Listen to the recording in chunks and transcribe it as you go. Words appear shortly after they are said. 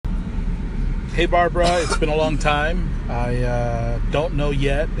Hey Barbara, it's been a long time. I don't know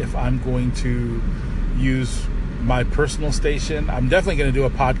yet if I'm going to use my personal station. I'm definitely going to do a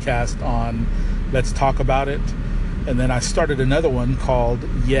podcast on Let's Talk About It. And then I started another one called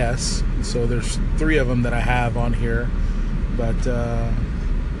Yes. So there's 3 of them that I have on here. But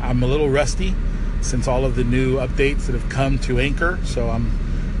I'm a little rusty since all of the new updates that have come to Anchor. So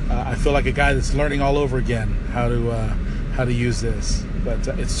I feel like a guy that's learning all over again how to use this. But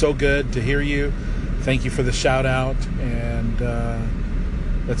it's so good to hear you. Thank you for the shout out, and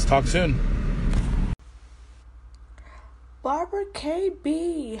let's talk soon. Barbara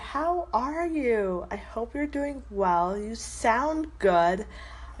KB, how are you? I hope you're doing well. You sound good.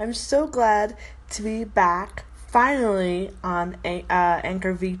 I'm so glad to be back finally on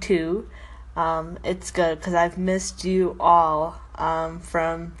Anchor V2. It's good because I've missed you all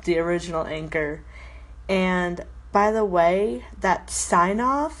from the original Anchor. And by the way, that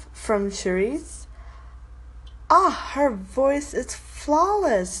sign-off from Charisse, her voice is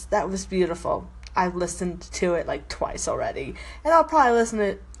flawless. That was beautiful. I've listened to it like twice already, and I'll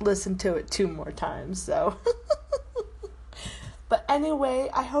probably listen to it 2 more times, so. But anyway,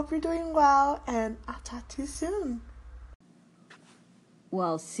 I hope you're doing well, and I'll talk to you soon.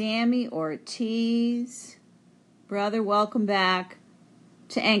 Well, Sammy Ortiz, brother, welcome back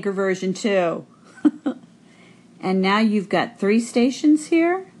to Anchor version 2. And now you've got 3 stations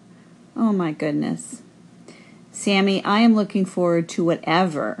here? Oh my goodness. Sammy, I am looking forward to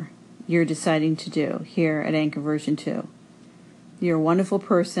whatever you're deciding to do here at Anchor version 2. You're a wonderful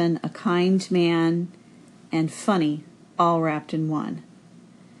person, a kind man, and funny, all wrapped in one.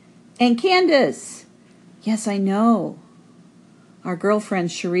 And Candace! Yes, I know. Our girlfriend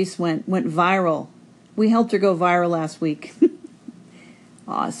Charisse went viral. We helped her go viral last week.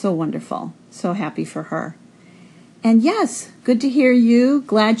 Aw, so wonderful. So happy for her. And yes, good to hear you.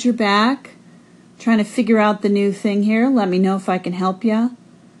 Glad you're back. Trying to figure out the new thing here. Let me know if I can help you.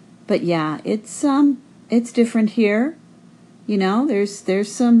 But yeah, it's different here. You know,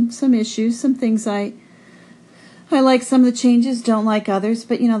 there's some issues, some things I like some of the changes, don't like others,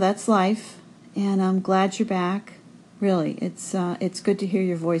 but you know, that's life. And I'm glad you're back. Really, it's good to hear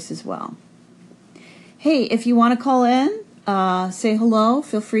your voice as well. Hey, if you want to call in, say hello,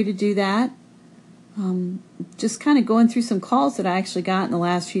 feel free to do that. Just kind of going through some calls that I actually got in the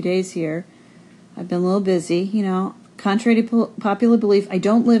last few days here. I've been a little busy, you know. Contrary to popular belief, I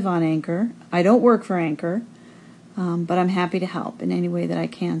don't live on Anchor. I don't work for Anchor, but I'm happy to help in any way that I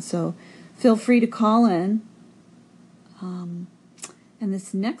can. So feel free to call in. And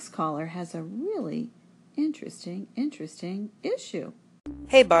this next caller has a really interesting issue.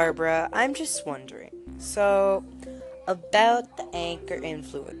 Hey Barbara, I'm just wondering, so about the Anchor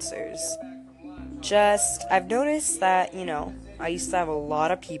influencers. I've noticed that, you know, I used to have a lot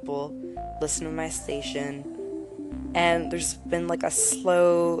of people listen to my station, and there's been like a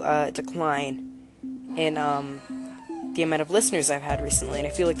slow decline in the amount of listeners I've had recently, and I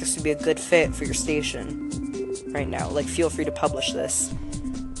feel like this would be a good fit for your station right now. Like, feel free to publish this.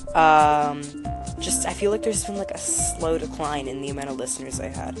 I feel like there's been like a slow decline in the amount of listeners I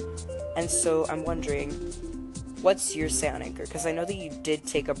had, and so I'm wondering, what's your say on Anchor? Because I know that you did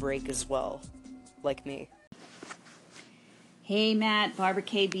take a break as well, like me. Hey Matt, Barbara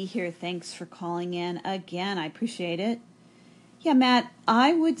KB here. Thanks for calling in again. I appreciate it. Yeah, Matt,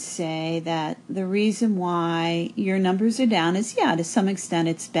 I would say that the reason why your numbers are down is, to some extent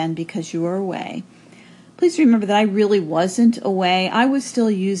it's been because you were away. Please remember that I really wasn't away. I was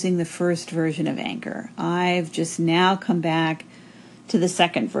still using the first version of Anchor. I've just now come back to the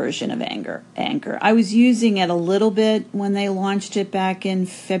second version of Anchor. I was using it a little bit when they launched it back in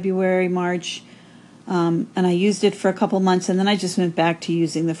February, March, and I used it for a couple months, and then I just went back to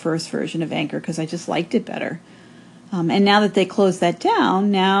using the first version of Anchor because I just liked it better. And now that they closed that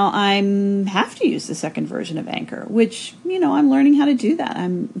down, now I have to use the second version of Anchor, which, you know, I'm learning how to do that.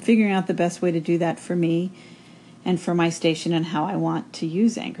 I'm figuring out the best way to do that for me and for my station and how I want to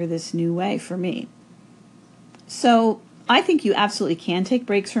use Anchor this new way for me. So I think you absolutely can take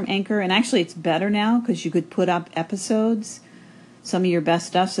breaks from Anchor, and actually it's better now because you could put up episodes, some of your best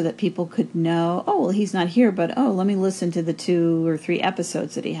stuff, so that people could know, oh, well, he's not here, but let me listen to the 2 or 3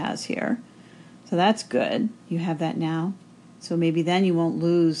 episodes that he has here. So that's good. You have that now. So maybe then you won't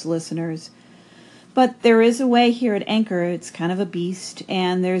lose listeners. But there is a way here at Anchor. It's kind of a beast.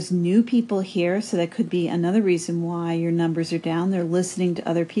 And there's new people here. So that could be another reason why your numbers are down. They're listening to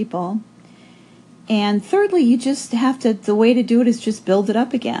other people. And thirdly, you just have to, the way to do it is just build it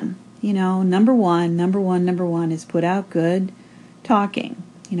up again. You know, number one is put out good talking.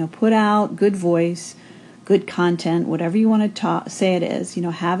 You know, put out good voice, good content, whatever you want to say it is.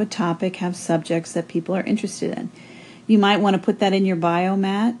 Have a topic, have subjects that people are interested in. You might want to put that in your bio,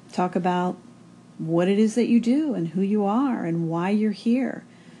 Matt. Talk about what it is that you do and who you are and why you're here.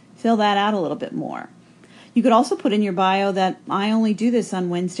 Fill that out a little bit more. You could also put in your bio that I only do this on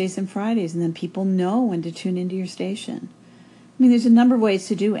Wednesdays and Fridays, and then people know when to tune into your station. There's a number of ways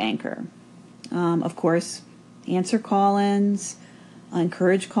to do Anchor. Of course, answer call-ins,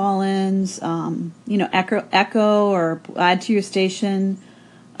 encourage call-ins, echo or add to your station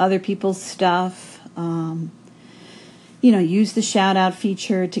other people's stuff. Use the shout-out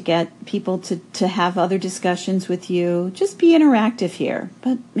feature to get people to have other discussions with you. Just be interactive here.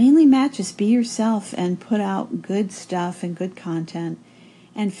 But mainly, Matt, just be yourself and put out good stuff and good content.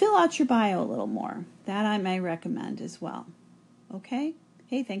 And fill out your bio a little more. That I may recommend as well. Okay?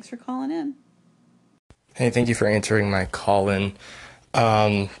 Hey, thanks for calling in. Hey, thank you for answering my call-in.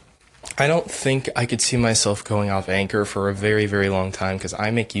 I don't think I could see myself going off Anchor for a very, very long time because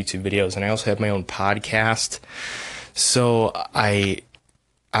I make YouTube videos and I also have my own podcast. So I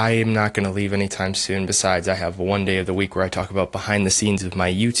am not going to leave anytime soon. Besides, I have one day of the week where I talk about behind the scenes of my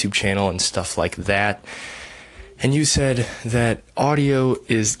YouTube channel and stuff like that. And you said that audio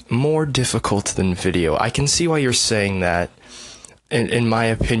is more difficult than video. I can see why you're saying that. In my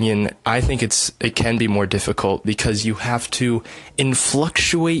opinion, I think it can be more difficult because you have to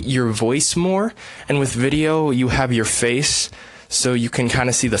influctuate your voice more. And with video, you have your face, so you can kind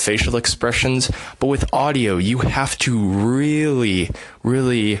of see the facial expressions. But with audio, you have to really,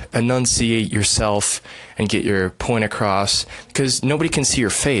 really enunciate yourself and get your point across because nobody can see your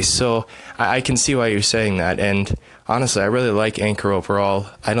face. So I can see why you're saying that. And honestly, I really like Anchor overall.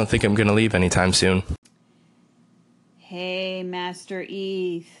 I don't think I'm going to leave anytime soon. Hey, Master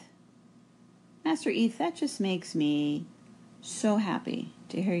Eth. Master Eth, that just makes me so happy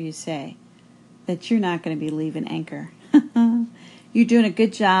to hear you say that you're not going to be leaving Anchor. You're doing a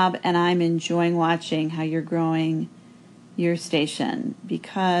good job, and I'm enjoying watching how you're growing your station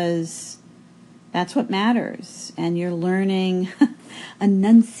because that's what matters. And you're learning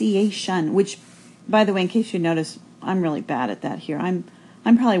enunciation, which, by the way, in case you notice, I'm really bad at that here. I'm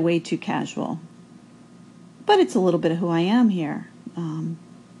probably way too casual. But it's a little bit of who I am here.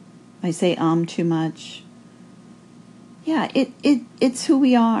 I say too much. Yeah, it's who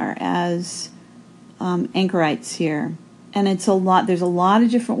we are as anchorites here. And it's a lot. There's a lot of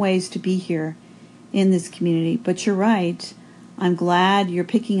different ways to be here in this community. But you're right. I'm glad you're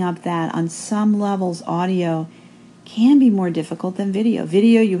picking up that on some levels audio can be more difficult than video.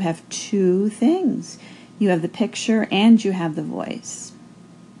 Video, you have two things. You have the picture and you have the voice.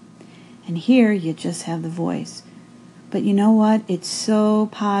 And here you just have the voice. But you know what? It's so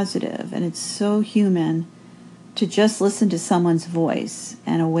positive and it's so human to just listen to someone's voice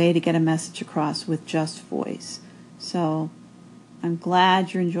and a way to get a message across with just voice. So I'm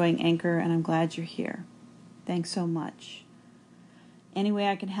glad you're enjoying Anchor and I'm glad you're here. Thanks so much. Any way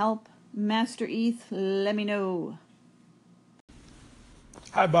I can help, Master Eth, let me know.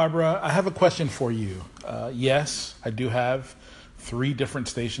 Hi, Barbara. I have a question for you. Yes, I do have 3 different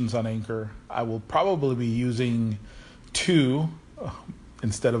stations on Anchor. I will probably be using 2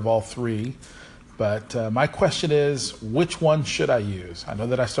 instead of all 3. But my question is, which one should I use? I know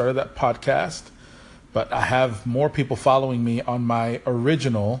that I started that podcast, but I have more people following me on my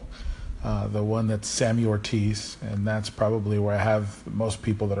original, the one that's Sammy Ortiz, and that's probably where I have most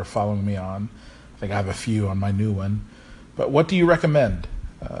people that are following me on. I think I have a few on my new one. But what do you recommend?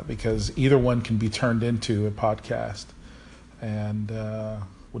 Because either one can be turned into a podcast. And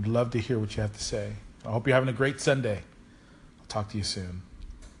would love to hear what you have to say. I hope you're having a great Sunday. I'll talk to you soon.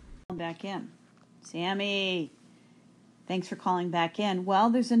 Back in. Sammy, thanks for calling back in. Well,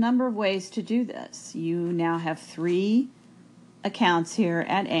 there's a number of ways to do this. You now have 3 accounts here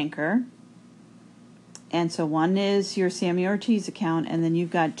at Anchor. And so one is your Sammy Ortiz account, and then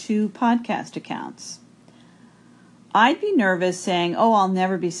you've got 2 podcast accounts. I'd be nervous saying, I'll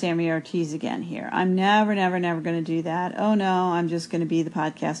never be Sammy Ortiz again here. I'm never going to do that. Oh, no, I'm just going to be the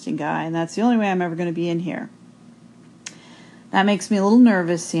podcasting guy, and that's the only way I'm ever going to be in here. That makes me a little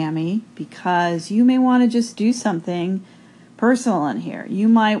nervous, Sammy, because you may want to just do something personal in here. You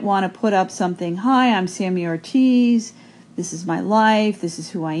might want to put up something, hi, I'm Sammy Ortiz, this is my life, this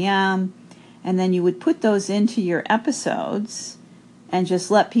is who I am, and then you would put those into your episodes and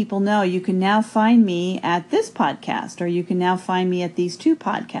just let people know you can now find me at this podcast, or you can now find me at these 2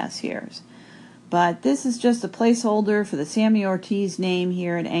 podcasts here. But this is just a placeholder for the Sammy Ortiz name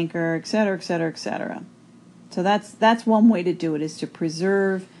here at Anchor, etc., etc., etc. So that's one way to do it, is to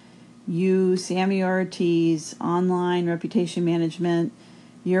preserve you, Sammy Ortiz, online reputation management,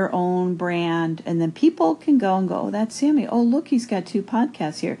 your own brand, and then people can go and go, oh, that's Sammy. Oh, look, he's got 2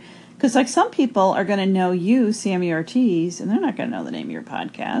 podcasts here. Because like some people are going to know you, Sammy Ortiz, and they're not going to know the name of your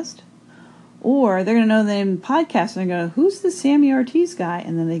podcast. Or they're going to know the name of the podcast, and they're going to go, who's the Sammy Ortiz guy?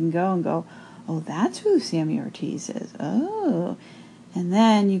 And then they can go and go, oh, that's who Sammy Ortiz is. Oh. And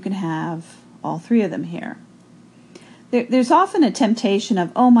then you can have all 3 of them here. There's often a temptation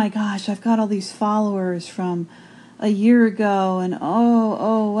of, oh my gosh, I've got all these followers from a year ago, and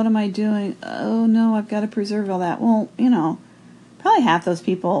oh, what am I doing? Oh no, I've got to preserve all that. Well, probably half those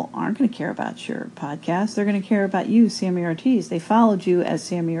people aren't going to care about your podcast. They're going to care about you, Sammy Ortiz. They followed you as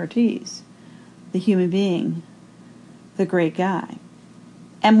Sammy Ortiz, the human being, the great guy.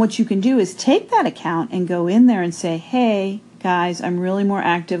 And what you can do is take that account and go in there and say, hey, guys, I'm really more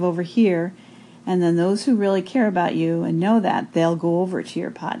active over here. And then those who really care about you and know that, they'll go over to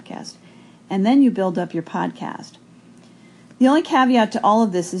your podcast. And then you build up your podcast. The only caveat to all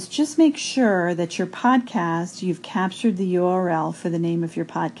of this is just make sure that your podcast, you've captured the URL for the name of your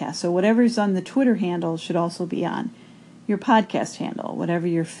podcast. So whatever's on the Twitter handle should also be on your podcast handle, whatever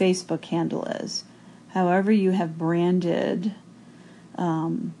your Facebook handle is. However you have branded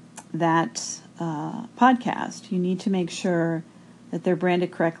that podcast, you need to make sure that they're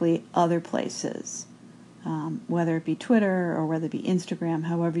branded correctly other places, whether it be Twitter or whether it be Instagram,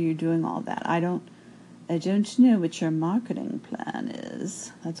 however you're doing all that. I don't know what your marketing plan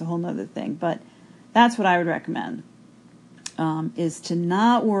is. That's a whole nother thing. But that's what I would recommend, is to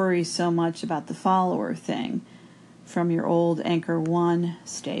not worry so much about the follower thing from your old Anchor One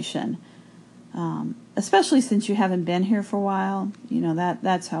station, especially since you haven't been here for a while.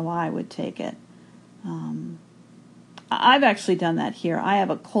 That's how I would take it. I've actually done that here. I have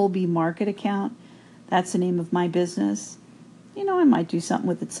a Colby Market account. That's the name of my business. I might do something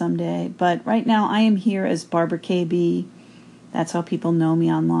with it someday. But right now I am here as Barbara KB. That's how people know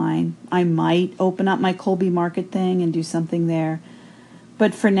me online. I might open up my Colby Market thing and do something there.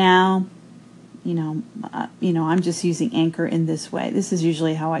 But for now, I'm just using Anchor in this way. This is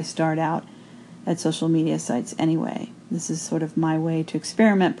usually how I start out at social media sites anyway. This is sort of my way to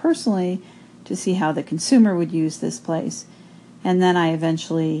experiment personally to see how the consumer would use this place. And then I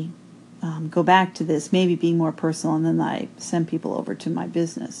eventually go back to this, maybe being more personal, and then I send people over to my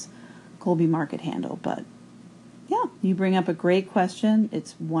business, Colby Market handle. But yeah, you bring up a great question.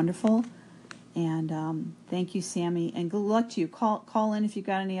 It's wonderful. And thank you, Sammy. And good luck to you. Call in if you've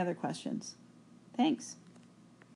got any other questions. Thanks.